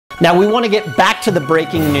Now we want to get back to the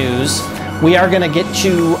breaking news. We are going to get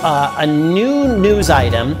to a new news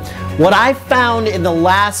item. What I found in the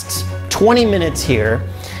last 20 minutes here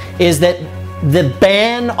is that the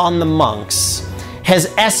ban on the monks has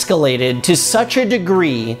escalated to such a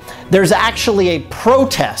degree, there's actually a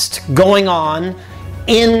protest going on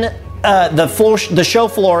in the show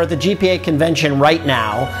floor at the GPA convention right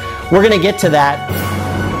now. We're going to get to that.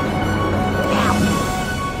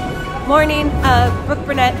 Morning, Brooke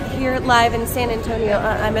Burnett here live in San Antonio.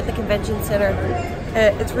 I'm at the convention center.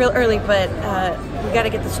 It's real early, but we got to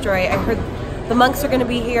get the story. I heard the monks are going to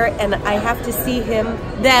be here, and I have to see them.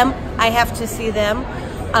 I have to see them.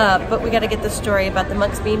 But we got to get the story about the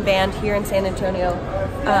monks being banned here in San Antonio.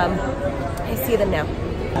 I see them now.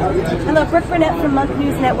 Hello, Brooke Burnett from Monk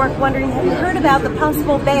News Network. Wondering, have you heard about the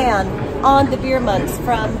possible ban on the beer monks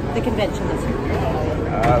from the convention this year?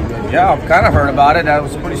 Yeah, I've kind of heard about it. That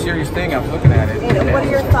was a pretty serious thing. I was looking at it. And what are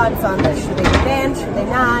your thoughts on this? Should they be banned? Should they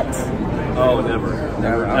not? Oh, never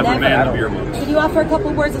ban the beer monks. Could you offer a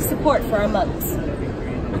couple words of support for our monks?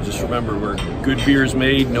 Well, just remember, where good beer is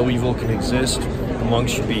made, no evil can exist. The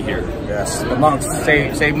monks should be here. Yes, the monks.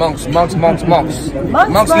 Say monks, monks, monks, monks.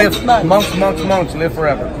 Monks live. monks. Monks live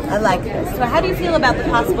forever. I like this. So how do you feel about the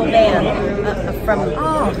possible ban from...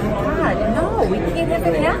 Oh, my God, no, we can't have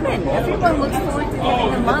it happen. Everyone looks forward to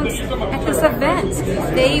having the monks at this event.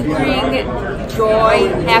 They bring joy,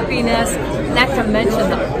 happiness, not to mention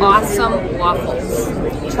the awesome waffles.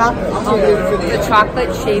 The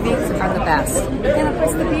chocolate shavings are the best. And of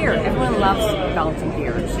course the beer. Everyone loves Belgian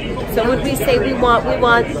beers. So would we say we want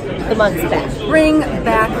the monks back? Bring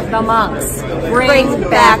back the monks. Bring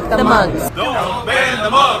back the monks. Don't ban the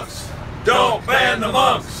monks. Don't ban the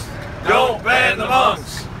monks. Don't ban the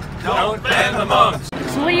monks. Don't ban the monks.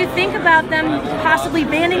 So what do you think about them possibly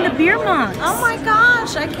banning the beer monks? Oh my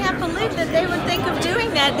gosh, I can't believe that they would think of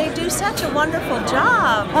doing that. They do such a wonderful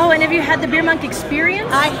job. Oh, and have you had the beer monk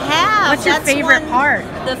experience? I have. What's your favorite part?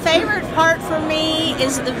 The favorite part for me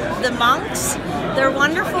is the monks. They're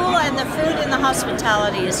wonderful, and the food and the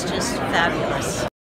hospitality is just fabulous.